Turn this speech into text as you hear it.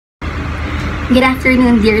Good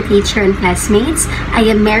afternoon, dear teacher and classmates. I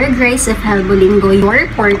am Mary Grace of Halbolingo, your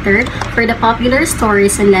reporter for the popular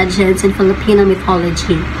stories and legends in Filipino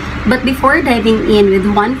mythology. But before diving in with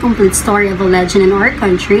one complete story of a legend in our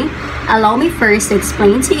country, allow me first to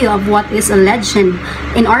explain to you of what is a legend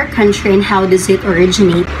in our country and how does it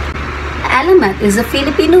originate. Alamat is a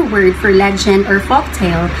Filipino word for legend or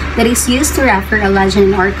folktale that is used to refer a legend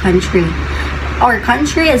in our country. Our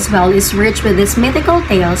country as well is rich with these mythical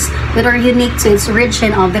tales that are unique to its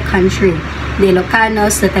region of the country, the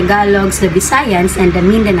Ilocanos, the Tagalogs, the Visayas, and the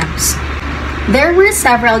Mindanaos. There were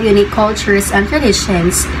several unique cultures and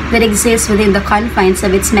traditions that exist within the confines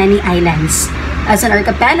of its many islands. As an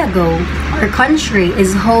archipelago, our country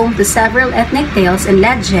is home to several ethnic tales and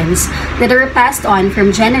legends that are passed on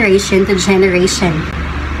from generation to generation.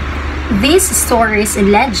 These stories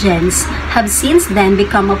and legends have since then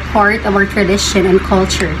become a part of our tradition and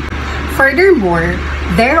culture. Furthermore,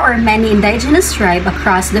 there are many indigenous tribes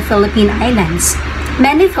across the Philippine Islands.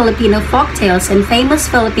 Many Filipino folktales and famous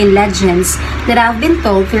Philippine legends that have been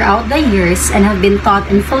told throughout the years and have been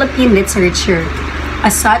taught in Philippine literature.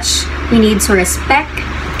 As such, we need to respect,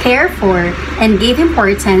 care for, and give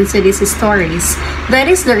importance to these stories. That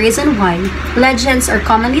is the reason why legends are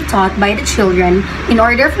commonly taught by the children in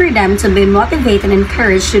order for them to be motivated and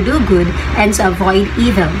encouraged to do good and to avoid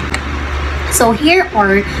evil. So here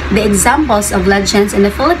are the examples of legends in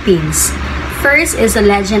the Philippines. First is the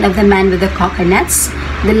legend of the man with the coconuts,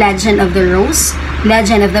 the legend of the rose,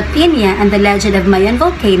 legend of the piña, and the legend of Mayon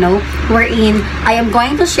volcano, wherein I am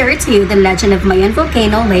going to share to you the legend of Mayon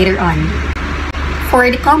volcano later on. For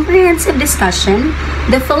the comprehensive discussion,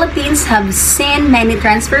 the Philippines have seen many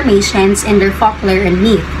transformations in their folklore and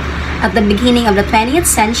myth. At the beginning of the 20th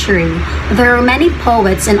century, there were many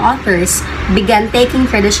poets and authors began taking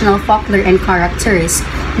traditional folklore and characters.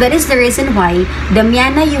 That is the reason why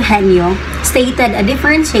Damiana Eugenio stated a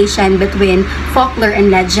differentiation between folklore and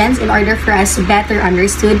legends in order for us to better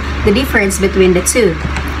understand the difference between the two.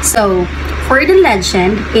 So, for the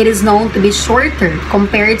legend, it is known to be shorter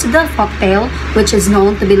compared to the folktale, which is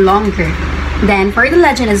known to be longer. Then, for the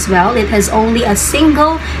legend as well, it has only a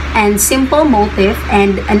single and simple motif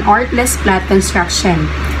and an artless plot construction.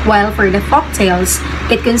 While for the folktales,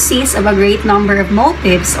 it consists of a great number of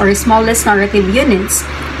motifs or smallest narrative units,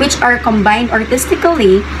 which are combined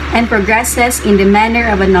artistically and progresses in the manner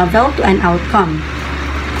of a novel to an outcome.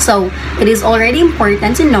 So, it is already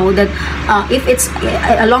important to know that if it's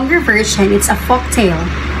a longer version, it's a folktale.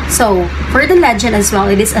 So, for the legend as well,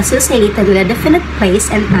 it is associated with a definite place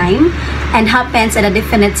and time and happens at a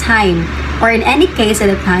definite time, or in any case at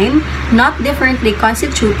a time not differently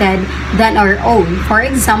constituted than our own, for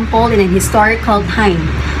example, in a historical time.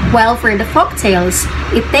 While for the folktales,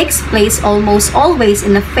 it takes place almost always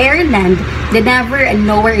in a fairy land that never and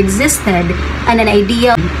nowhere existed and an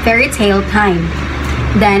ideal fairy tale time.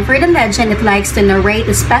 Then, for the legend, it likes to narrate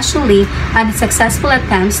especially on successful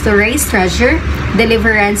attempts to raise treasure,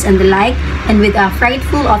 deliverance, and the like, and with a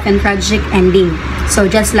frightful, often tragic ending. So,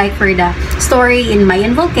 just like for the story in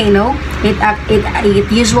Mayon volcano,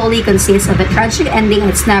 it usually consists of a tragic ending.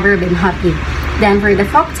 It's never been happy. Then, for the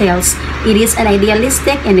folktales, it is an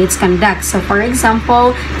idealistic in its conduct. So, for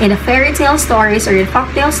example, in the fairy tale stories or in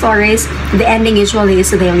folktale stories, the ending usually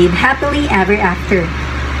is they live happily ever after.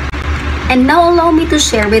 And now allow me to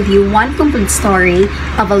share with you one complete story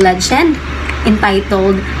of a legend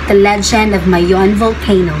entitled The Legend of Mayon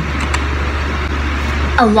Volcano.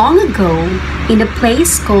 A long ago, in a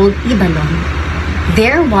place called Ibalon,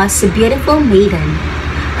 there was a beautiful maiden.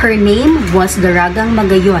 Her name was Daragang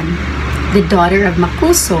Magayon, the daughter of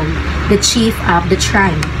Makusog, the chief of the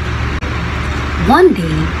tribe. One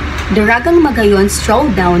day, Daragang Magayon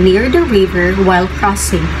strolled down near the river while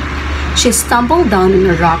crossing. She stumbled down on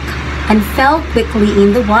a rock and fell quickly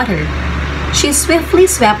in the water. She swiftly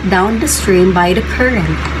swept down the stream by the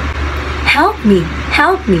current. "Help me!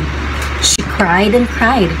 Help me!" she cried and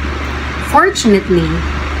cried. Fortunately,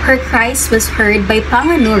 her cries was heard by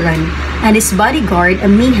Panganuran and his bodyguard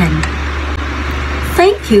Amihan.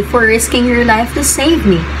 "Thank you for risking your life to save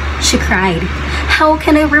me," she cried. "How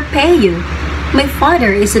can I repay you? My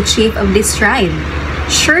father is the chief of this tribe.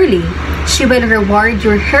 Surely, she will reward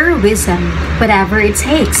your heroism, whatever it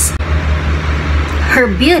takes." Her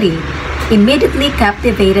beauty immediately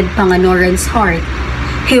captivated Panganuran's heart.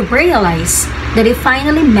 He realized that he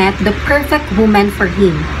finally met the perfect woman for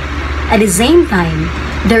him. At the same time,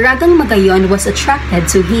 Daragang Magayon was attracted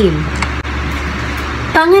to him.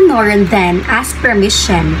 Panganuran then asked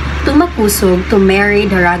permission to Makusog to marry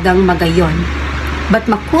Daragang Magayon. But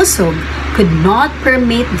Makusog could not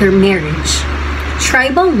permit their marriage.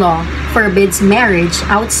 Tribal law forbids marriage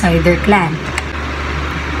outside their clan.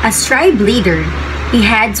 As tribe leader, he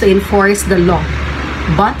had to enforce the law.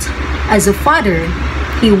 But as a father,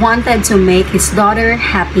 he wanted to make his daughter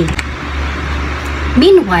happy.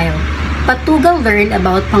 Meanwhile, Patuga learned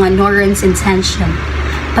about Panganoran's intention.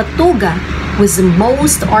 Patuga was the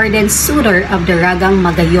most ardent suitor of Daragang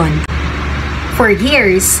Magayon. For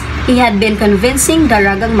years, he had been convincing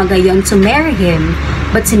Daragang Magayon to marry him,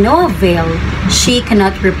 but to no avail, she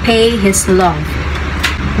cannot repay his love.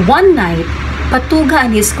 One night, Patuga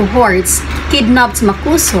and his cohorts kidnapped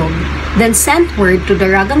Makusog, then sent word to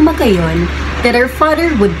Daragang Magayon that her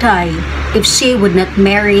father would die if she would not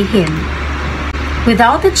marry him.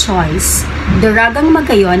 Without a choice, Daragang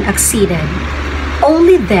Magayon acceded.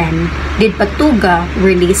 Only then did Patuga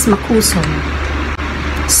release Makusog.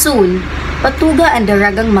 Soon, Patuga and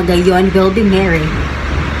Daragang Magayon will be married.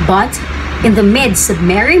 But, in the midst of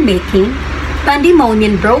merrymaking,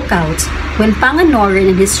 pandemonium broke out when Panganoran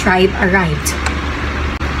and his tribe arrived.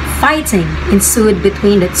 Fighting ensued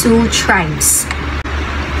between the two tribes.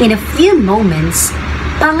 In a few moments,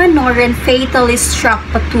 Panganoran fatally struck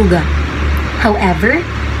Patuga. However,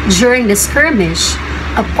 during the skirmish,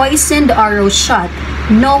 a poisoned arrow shot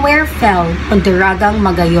nowhere fell on Daragang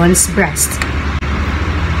Magayon's breast.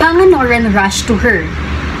 Panganoran rushed to her.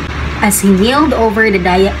 As he kneeled over the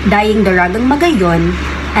dying Daragang Magayon,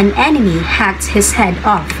 an enemy hacked his head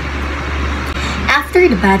off. After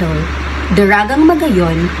the battle, Daragang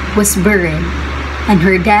Magayon was buried, and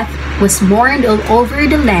her death was mourned all over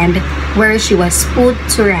the land where she was put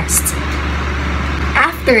to rest.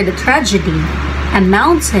 After the tragedy, a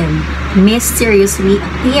mountain mysteriously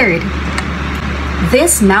appeared.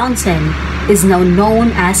 This mountain is now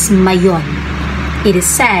known as Mayon. It is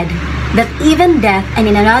said that even death and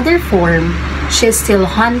in another form, she is still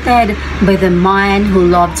haunted by the man who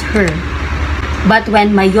loved her. But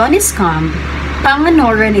when Mayon is calm,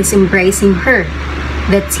 Panganoran is embracing her.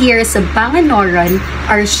 The tears of Panganoran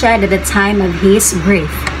are shed at the time of his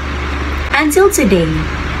grief. Until today,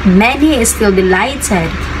 many is still delighted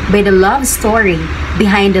by the love story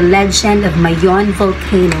behind the legend of Mayon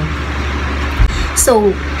volcano.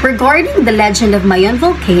 So, regarding the legend of Mayon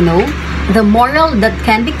volcano, the moral that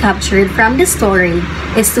can be captured from the story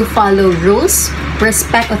is to follow rules,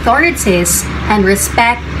 respect authorities, and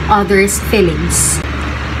respect others' feelings.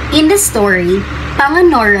 In the story,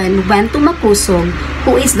 Panganoran went to Makusog,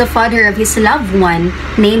 who is the father of his loved one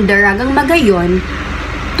named Daragang Magayon,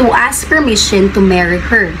 to ask permission to marry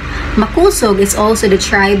her. Makusog is also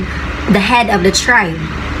the head of the tribe.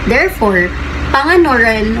 Therefore,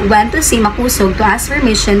 Panganoran went to see Makusog to ask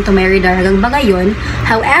permission to marry Daragang Magayon.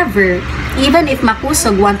 However, even if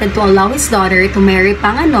Makusog wanted to allow his daughter to marry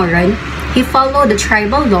Panganoran, he followed the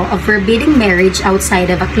tribal law of forbidding marriage outside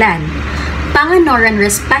of a clan. Panganoran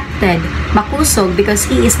respected Makusog because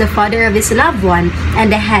he is the father of his loved one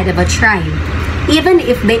and the head of a tribe. Even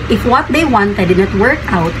if what they wanted did not work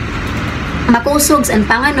out, Makusog's and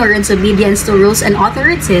Panganoran's obedience to rules and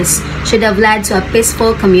authorities should have led to a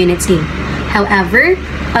peaceful community. However,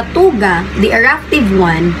 Patuga, the eruptive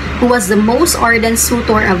one, who was the most ardent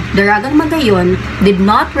suitor of Daragang Magayon, did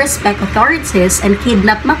not respect authorities and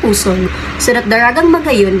kidnapped Makusog so that Daragang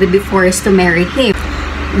Magayon would be forced to marry him.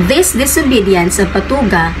 This disobedience of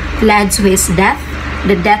Patuga led to his death,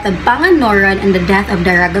 the death of Panganoran, and the death of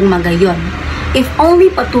Daragang Magayon. If only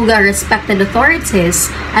Patuga respected authorities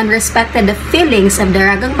and respected the feelings of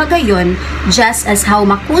Daragang Magayon, just as how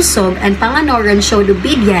Makusog and Panganoran showed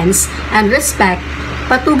obedience and respect,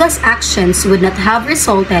 Patuga's actions would not have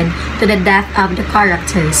resulted to the death of the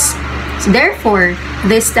characters. So therefore,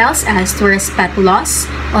 this tells us to respect laws,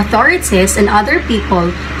 authorities, and other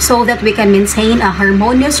people so that we can maintain a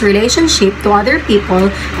harmonious relationship to other people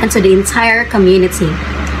and to the entire community.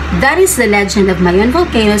 That is the legend of Mayon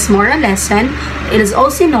volcano's moral lesson. It is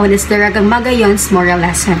also known as Daragang Magayon's moral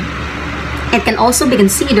lesson. It can also be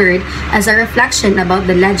considered as a reflection about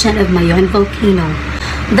the legend of Mayon volcano.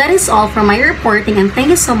 That is all from my reporting, and thank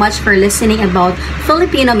you so much for listening about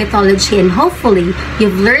Filipino mythology, and hopefully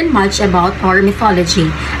you've learned much about our mythology.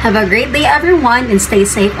 Have a great day everyone and stay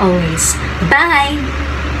safe always. Bye!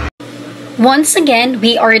 Once again,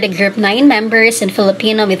 we are the Group 9 members in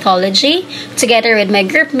Filipino mythology, together with my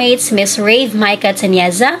group mates Miss Rave Micah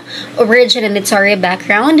Tanyeza, origin and literary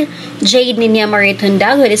background, Jade Ninia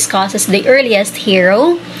Maritunda, who discusses the earliest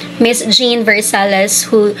hero, Miss Jean Versales,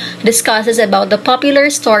 who discusses about the popular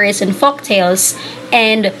stories and folktales,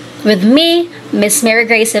 and with me, Miss Mary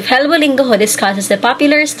Grace of Helbolingo, who discusses the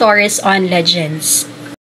popular stories on legends.